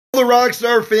the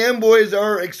Rockstar fanboys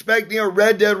are expecting a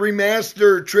Red Dead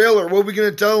Remastered trailer. What are we going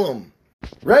to tell them?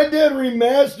 Red Dead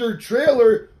Remastered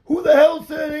trailer? Who the hell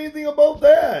said anything about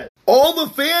that? All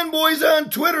the fanboys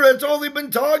on Twitter, that's all they've been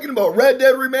talking about. Red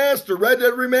Dead Remastered, Red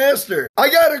Dead Remastered.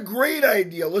 I got a great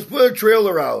idea. Let's put a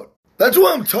trailer out. That's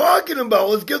what I'm talking about.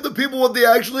 Let's give the people what they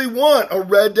actually want, a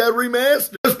Red Dead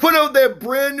Remastered. Let's put out that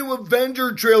brand new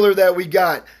Avenger trailer that we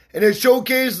got. And it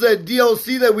showcased that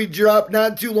DLC that we dropped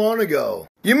not too long ago.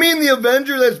 You mean the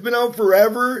Avenger that's been out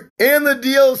forever? And the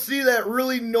DLC that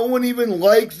really no one even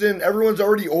likes and everyone's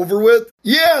already over with?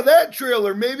 Yeah, that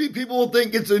trailer. Maybe people will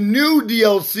think it's a new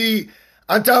DLC.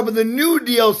 On top of the new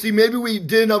DLC, maybe we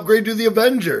did an upgrade to the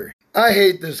Avenger. I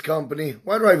hate this company.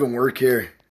 Why do I even work here?